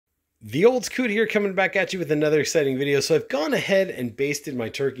The old Scoot here, coming back at you with another exciting video. So I've gone ahead and basted my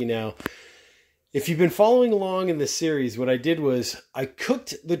turkey now. If you've been following along in this series, what I did was I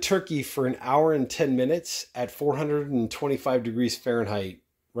cooked the turkey for an hour and 10 minutes at 425 degrees Fahrenheit,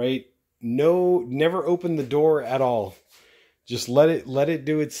 right? No, never opened the door at all. Just let it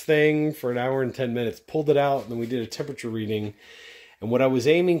do its thing for an hour and 10 minutes. Pulled it out, and then we did a temperature reading. And what I was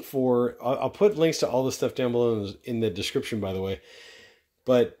aiming for, I'll put links to all the stuff down below in the description, by the way.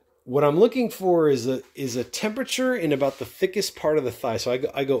 But what I'm looking for is a temperature in about the thickest part of the thigh. So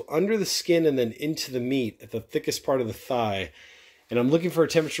I go under the skin and then into the meat at the thickest part of the thigh. And I'm looking for a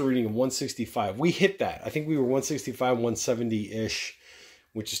temperature reading of 165. We hit that. I think we were 165, 170-ish,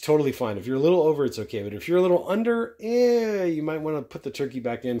 which is totally fine. If you're a little over, it's okay. But if you're a little under, you might want to put the turkey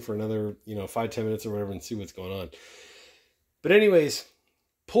back in for another, 5-10 minutes or whatever and see what's going on. But anyways,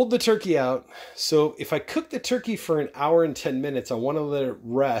 pulled the turkey out. So if I cook the turkey for an hour and 10 minutes, I want to let it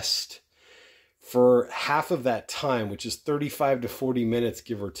rest for half of that time, which is 35 to 40 minutes,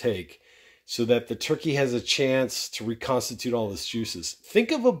 give or take, so that the turkey has a chance to reconstitute all its juices.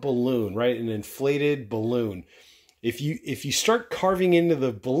 Think of a balloon, right? An inflated balloon. If you start carving into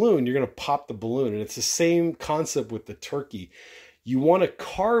the balloon, you're going to pop the balloon. And it's the same concept with the turkey. You want to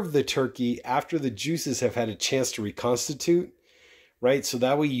carve the turkey after the juices have had a chance to reconstitute, right? So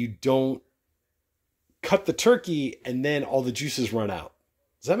that way you don't cut the turkey and then all the juices run out.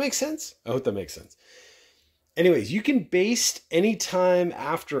 Does that make sense? I hope that makes sense. Anyways, you can baste anytime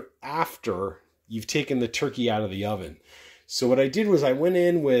after you've taken the turkey out of the oven. So what I did was I went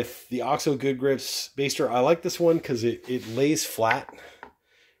in with the OXO Good Grips baster. I like this one because it lays flat,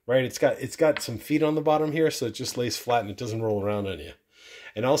 right? It's got some feet on the bottom here, so it just lays flat and it doesn't roll around on you.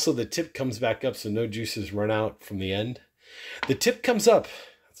 And also the tip comes back up so no juices run out from the end. The tip comes up.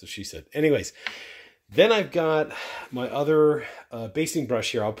 That's what she said. Anyways, then I've got my other basting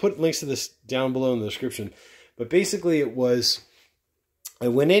brush here. I'll put links to this down below in the description. But basically it was, I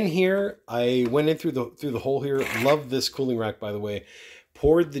went in here. I went in through the hole here. Love this cooling rack, by the way.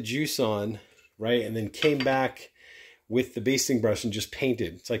 Poured the juice on, right? And then came back with the basting brush and just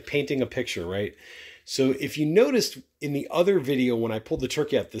painted. It's like painting a picture, right? So if you noticed in the other video when I pulled the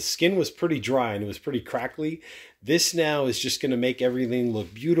turkey out, the skin was pretty dry and it was pretty crackly. This now is just going to make everything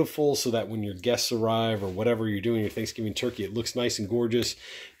look beautiful so that when your guests arrive or whatever you're doing your Thanksgiving turkey, it looks nice and gorgeous.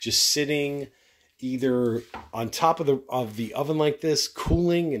 Just sitting either on top of the oven like this,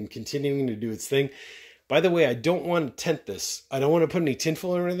 cooling and continuing to do its thing. By the way, I don't want to tent this. I don't want to put any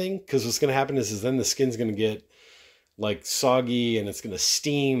tinfoil or anything, because what's going to happen is then the skin's going to get like soggy and it's going to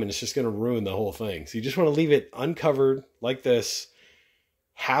steam and it's just going to ruin the whole thing. So you just want to leave it uncovered like this,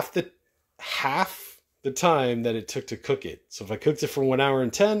 half the time that it took to cook it. So if I cooked it for 1 hour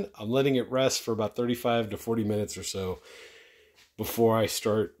and 10, I'm letting it rest for about 35 to 40 minutes or so before I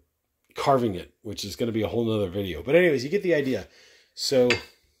start carving it, which is going to be a whole nother video. But anyways, you get the idea. So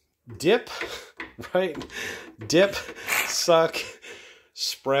dip, right? Dip, suck,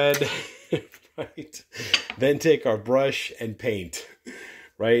 spread, right? Then take our brush and paint,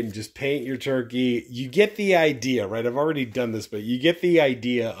 right? And just paint your turkey. You get the idea, right? I've already done this, but you get the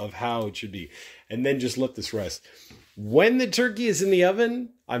idea of how it should be. And then just let this rest. When the turkey is in the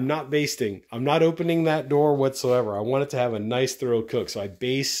oven, I'm not basting. I'm not opening that door whatsoever. I want it to have a nice thorough cook. So I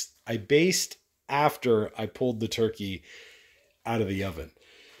baste after I pulled the turkey out of the oven.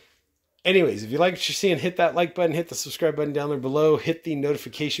 Anyways, if you like what you're seeing, hit that like button, hit the subscribe button down there below, hit the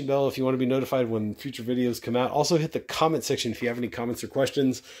notification bell if you want to be notified when future videos come out. Also hit the comment section if you have any comments or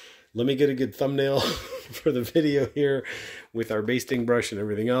questions. Let me get a good thumbnail for the video here with our basting brush and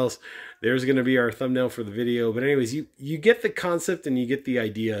everything else. There's going to be our thumbnail for the video. But anyways, you get the concept and you get the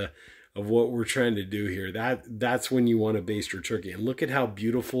idea of what we're trying to do here. That's when you want to baste your turkey. And look at how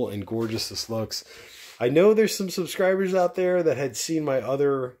beautiful and gorgeous this looks. I know there's some subscribers out there that had seen my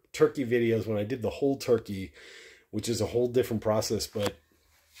other turkey videos when I did the whole turkey, which is a whole different process. But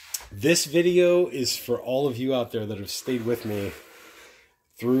this video is for all of you out there that have stayed with me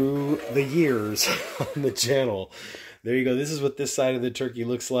through the years on the channel. There you go. This is what this side of the turkey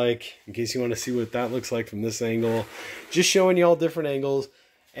looks like, in case you want to see what that looks like from this angle. Just showing you all different angles.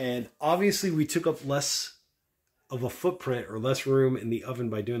 And obviously we took up less of a footprint or less room in the oven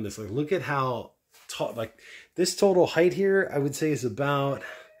by doing this. Like, look at how tall, like this total height here, I would say is about,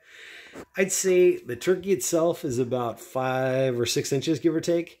 I'd say the turkey itself is about 5 or 6 inches, give or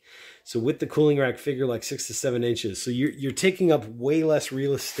take. So with the cooling rack, figure like 6 to 7 inches. So you're taking up way less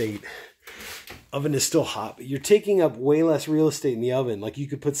real estate. Oven is still hot, but you're taking up way less real estate in the oven. Like, you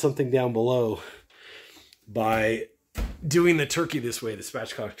could put something down below by doing the turkey this way, the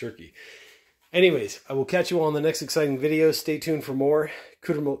spatchcock turkey. Anyways, I will catch you all in the next exciting video. Stay tuned for more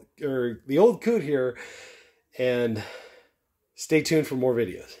the old coot here, and stay tuned for more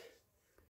videos.